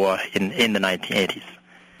than there were in the 1980s.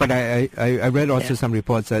 But I read also some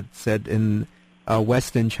reports that said in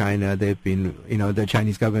Western China, they've been, the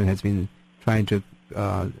Chinese government has been trying to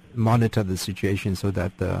monitor the situation so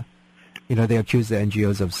that they accuse the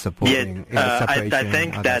NGOs of supporting separation. I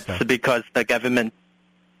think that's because the government.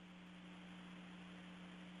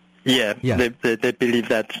 Yeah. They believe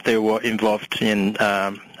that they were involved in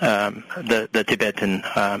the Tibetan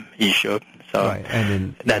issue. So right.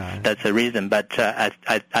 And then, that's the reason. But I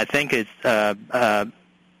think it's they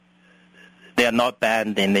are not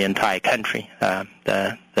banned in the entire country.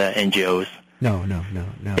 The NGOs. No.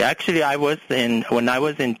 Yeah, actually, when I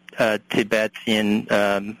was in Tibet in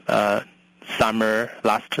last summer.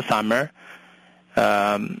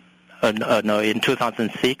 In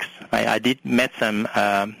 2006, I did met some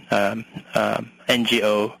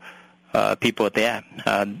NGO people there.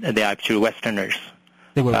 They are actually Westerners.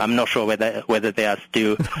 I'm not sure whether they are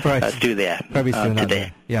still still there. Probably still not today.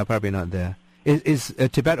 There. Yeah, probably not there. Is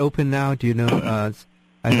Tibet open now? Do you know?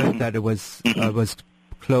 I heard that it was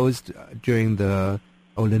closed during the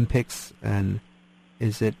Olympics, and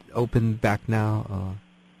is it open back now,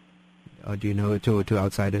 or do you know to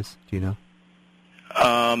outsiders? Do you know?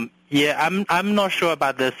 Yeah, I'm not sure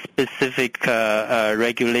about the specific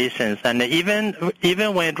regulations, and even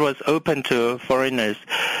when it was open to foreigners,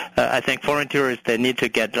 I think foreign tourists, they need to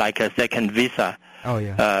get like a second visa. Oh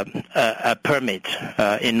yeah. A permit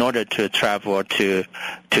in order to travel to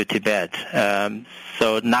Tibet.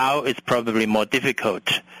 So now it's probably more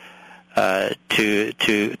difficult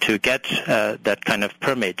to get that kind of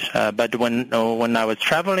permit. But when I was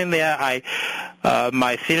traveling there,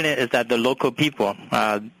 my feeling is that the local people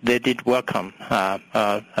they did welcome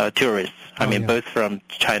tourists. I mean, both from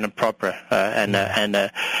China proper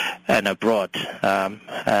and abroad,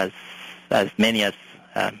 as many as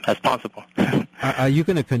possible. Are you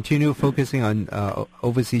going to continue focusing on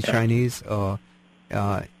overseas Chinese, or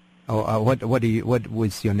what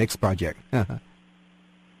was your next project?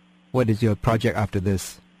 What is your project after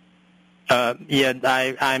this?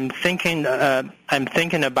 I'm thinking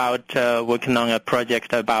about working on a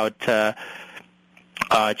project about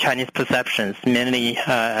Chinese perceptions, mainly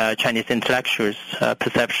Chinese intellectuals'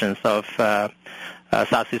 perceptions of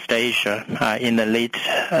Southeast Asia in the late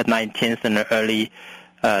 19th and early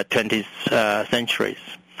 20th centuries.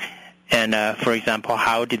 And for example,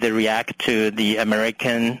 how did they react to the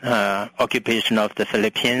American occupation of the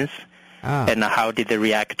Philippines? And how did they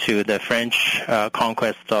react to the French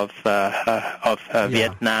conquest of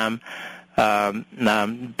Vietnam?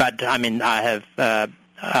 But I mean, I have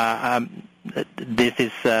this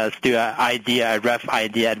is still a rough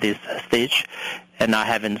idea at this stage, and I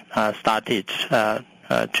haven't started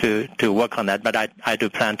to work on that. But I do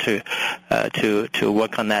plan to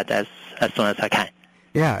work on that as soon as I can.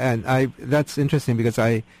 Yeah, and that's interesting because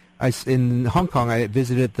I in Hong Kong I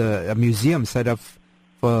visited a museum set up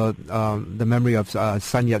for the memory of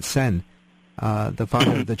Sun Yat-sen, the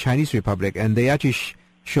founder of the Chinese Republic, and they actually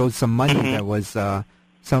showed some money that was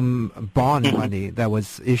some bond money that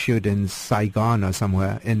was issued in Saigon or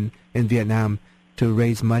somewhere in Vietnam to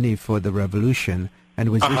raise money for the revolution, and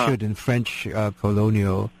it was issued in French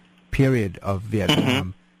colonial period of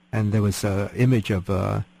Vietnam, and there was an image of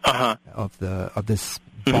this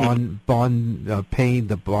bond paying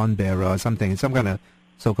the bond bearer or something, some kind of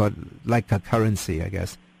so-called like a currency, I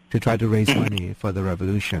guess, to try to raise money for the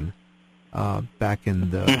revolution back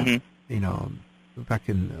in the back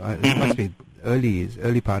in it must be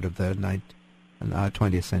early part of the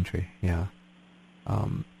 20th century. Yeah.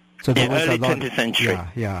 So there was early a lot, 20th century.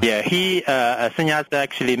 Yeah. He Sun Yat-sen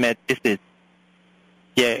actually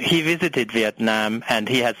he visited Vietnam, and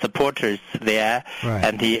he had supporters there, right.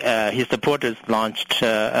 And his supporters launched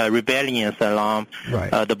rebellions along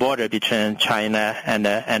the border between China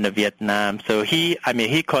and Vietnam. So he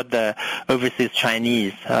called the overseas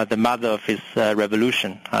Chinese the mother of his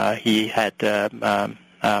revolution. He had a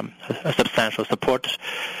substantial support.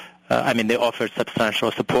 They offered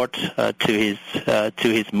substantial support to his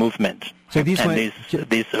movement. So these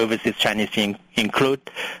overseas Chinese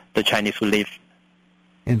include the Chinese who live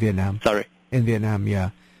in Vietnam. In Vietnam,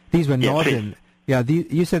 yeah. These were northern. Please. Yeah,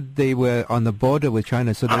 you said they were on the border with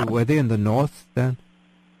China, so were they in the north then?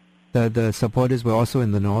 The supporters were also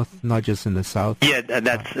in the north, not just in the south. Yeah,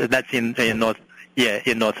 that's in north. Yeah,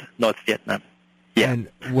 in North Vietnam. Yeah. And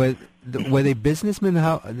were they businessmen?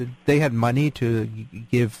 How they had money to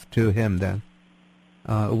give to him then?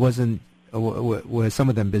 Were some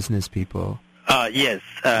of them business people? Yes.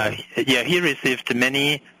 He received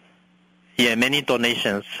many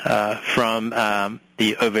donations from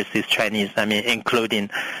the overseas Chinese. Including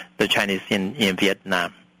the Chinese in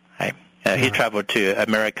Vietnam. Right? He traveled to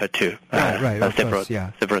America too.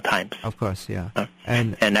 Several times. Of course, yeah.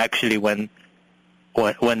 And actually, when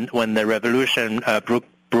the revolution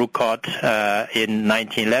broke out in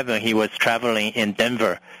 1911, he was traveling in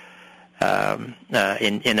Denver,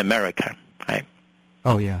 in America. Right?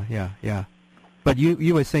 Oh yeah. But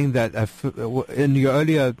you were saying that in your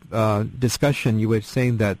earlier discussion, you were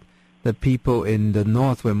saying that the people in the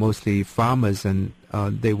north were mostly farmers and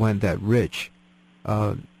they weren't that rich.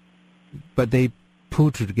 But they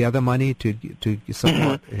pulled together money to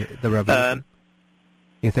support the revolution.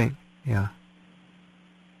 You think? Yeah.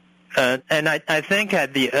 And I think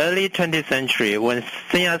at the early 20th century, when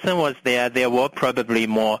Sun Yat-sen was there were probably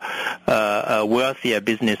more wealthier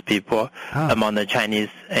business people among the Chinese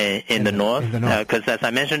in the north. Because as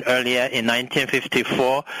I mentioned earlier, in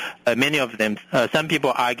 1954, many of them, some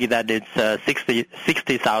people argue that it's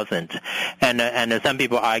 60,000, and some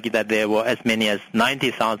people argue that there were as many as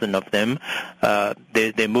 90,000 of them.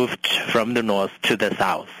 They moved from the north to the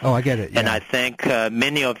south. Oh, I get it. Yeah. And I think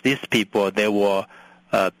many of these people, they were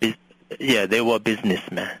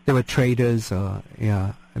businessmen. They were traders,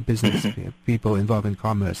 business people involved in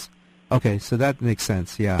commerce. Okay, so that makes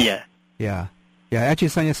sense. Yeah. Actually,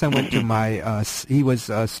 Sun Yat-sen went to my. He was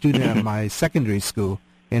a student at my secondary school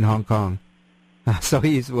in Hong Kong. So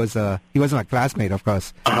he wasn't a classmate, of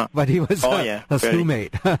course, but he was a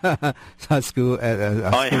schoolmate. A school,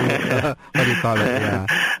 what do you call it? Yeah.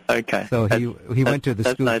 Okay. So he went to the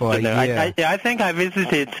school nice for a year. I think I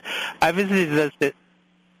visited the.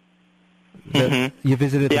 You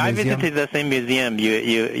visited the museum? I visited the same museum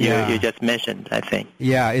you just mentioned, I think.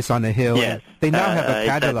 Yeah, it's on the hill. Yes. They now have a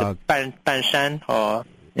catalog. Banshan or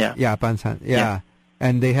Yeah, Banshan. Yeah.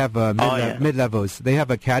 And they have mid-levels. They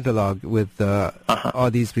have a catalog with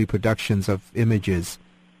all these reproductions of images.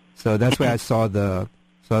 So that's where I saw the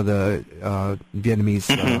Vietnamese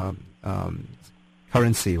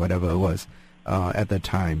currency, whatever it was, at the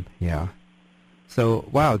time. Yeah. So,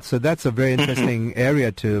 wow, so that's a very interesting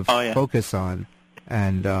area to focus on.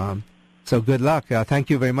 And so good luck. Thank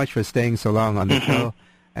you very much for staying so long on the show,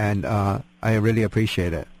 and I really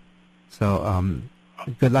appreciate it. So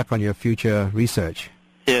good luck on your future research.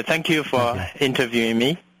 Yeah, thank you for interviewing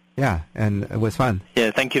me. Yeah, and it was fun.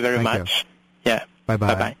 Yeah, thank you very much. Yeah.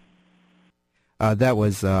 Bye-bye. Bye-bye. That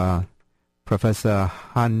was Professor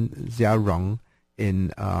Han Xiaorong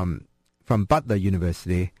from Butler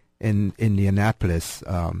University in Indianapolis,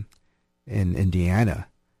 in Indiana.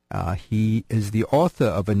 He is the author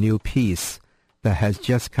of a new piece that has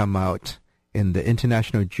just come out in the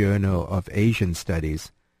International Journal of Asian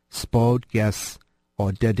Studies, Spoiled Guests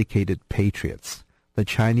or Dedicated Patriots, The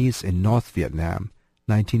Chinese in North Vietnam,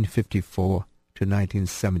 1954 to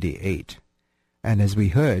 1978. And as we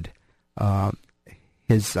heard,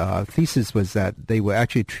 his thesis was that they were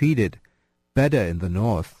actually treated better in the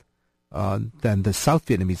north than the South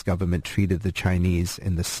Vietnamese government treated the Chinese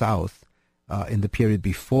in the south in the period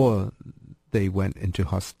before they went into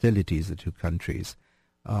hostilities, the two countries.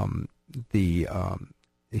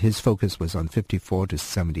 His focus was on 54 to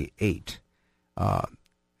 78,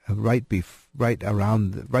 right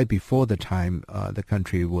before the time the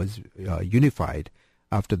country was unified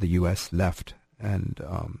after the U.S. left and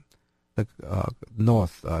the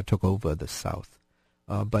North took over the South.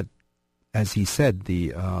 But as he said,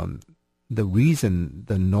 the reason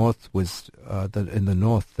the North was in the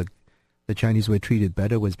North the Chinese were treated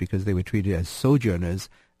better was because they were treated as sojourners,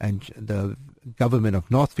 and the government of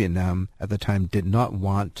North Vietnam at the time did not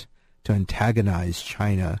want to antagonize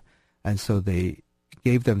China, and so they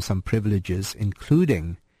gave them some privileges,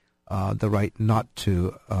 including the right not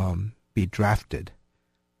to be drafted.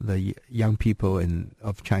 The young people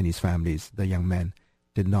of Chinese families, the young men,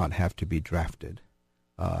 did not have to be drafted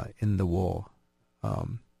in the war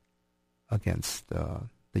against the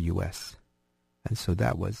U.S. And so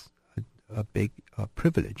that was a big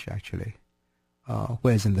privilege, actually.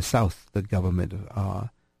 Whereas in the South, the government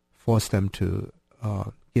forced them to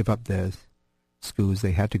give up their schools.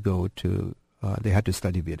 They had to go to, they had to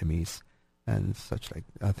study Vietnamese and such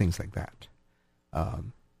things like that.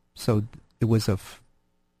 So it was a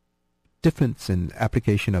difference in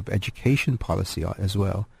application of education policy as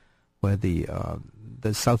well, where the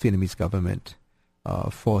South Vietnamese government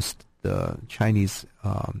forced the Chinese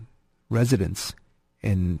residents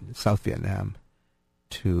in South Vietnam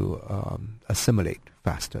to assimilate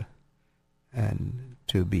faster and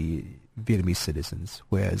to be Vietnamese citizens,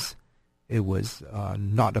 whereas it was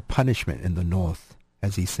not a punishment in the North,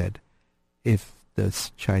 as he said, if the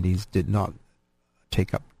Chinese did not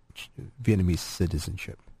take up Vietnamese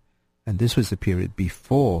citizenship. And this was the period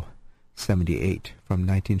before 78, from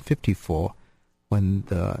 1954, when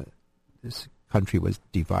this country was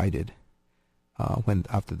divided,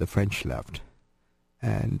 after the French left,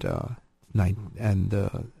 and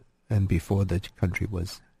before the country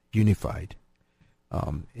was unified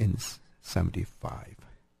in 75.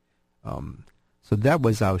 So that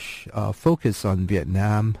was our focus on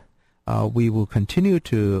Vietnam. we will continue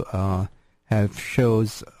to have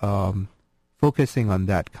shows focusing on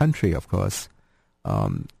that country, of course,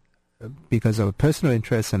 because of personal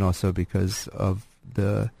interest and also because of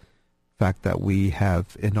the fact that we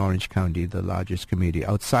have in Orange County the largest community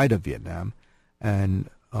outside of Vietnam, and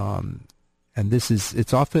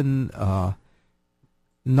it's often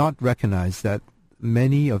not recognized that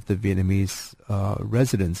many of the Vietnamese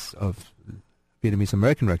residents of Vietnamese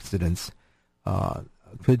American residents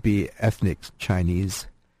could be ethnic Chinese,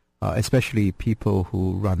 especially people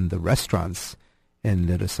who run the restaurants in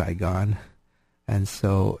Little Saigon, and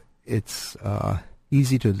so it's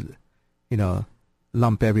easy to,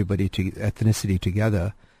 lump everybody to ethnicity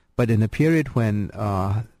together. But in a period when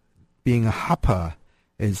being a Hapa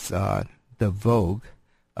is the vogue,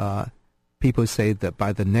 people say that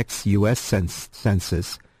by the next U.S.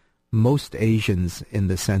 census, most Asians in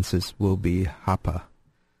the census will be Hapa,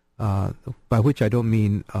 by which I don't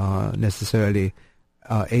mean necessarily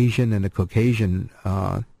Asian and a Caucasian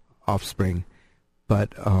offspring,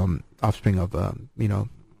 but offspring of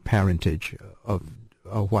parentage of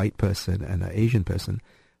a white person and an Asian person,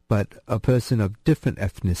 but a person of different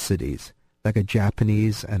ethnicities, like a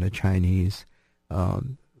Japanese and a Chinese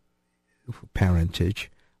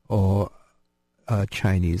parentage, or a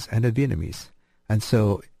Chinese and a Vietnamese. And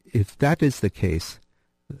so if that is the case,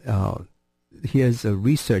 here's a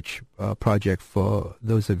research project for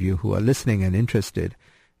those of you who are listening and interested,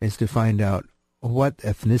 is to find out what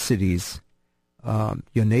ethnicities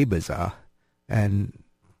your neighbors are and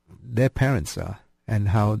their parents are, and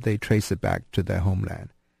how they trace it back to their homeland.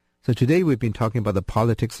 So today we've been talking about the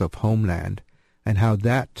politics of homeland and how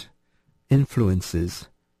that influences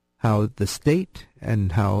how the state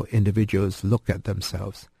and how individuals look at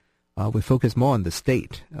themselves. We focus more on the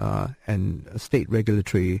state and state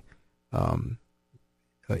regulatory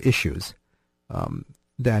issues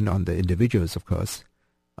than on the individuals, of course.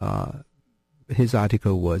 His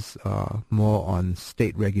article was more on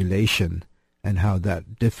state regulation and how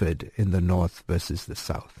that differed in the North versus the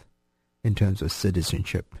South in terms of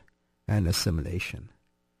citizenship and assimilation.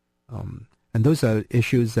 And those are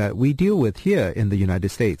issues that we deal with here in the United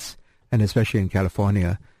States, and especially in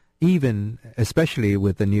California, especially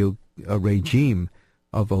with the new regime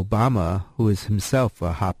of Obama, who is himself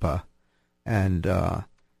a Hapa. And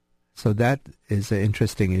so that is an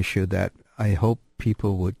interesting issue that I hope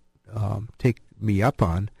people would take me up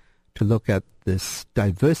on, to look at this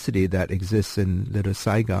diversity that exists in Little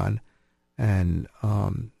Saigon and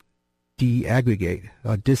de-aggregate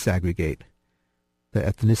or disaggregate the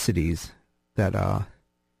ethnicities that are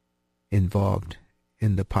involved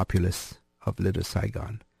in the populace of Little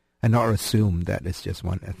Saigon, and not assume that it's just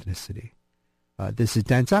one ethnicity. This is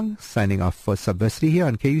Dan Zhang signing off for Subversity here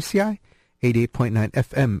on KUCI 88.9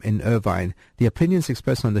 FM in Irvine. The opinions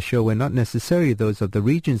expressed on the show were not necessarily those of the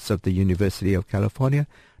Regents of the University of California,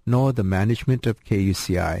 nor the management of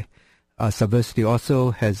KUCI. Subversity also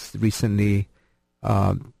has recently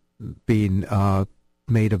been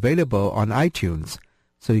made available on iTunes,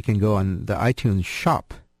 so you can go on the iTunes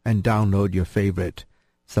shop and download your favorite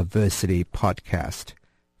Subversity podcast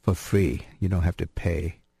for free. You don't have to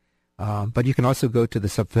pay. But you can also go to the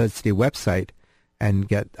Subversity website and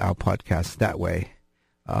get our podcast that way.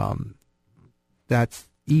 That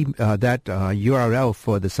URL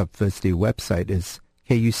for the Subversity website is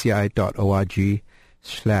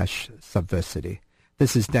kuci.org/subversity.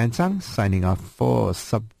 This is Dan Zhang signing off for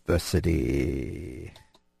Subversity.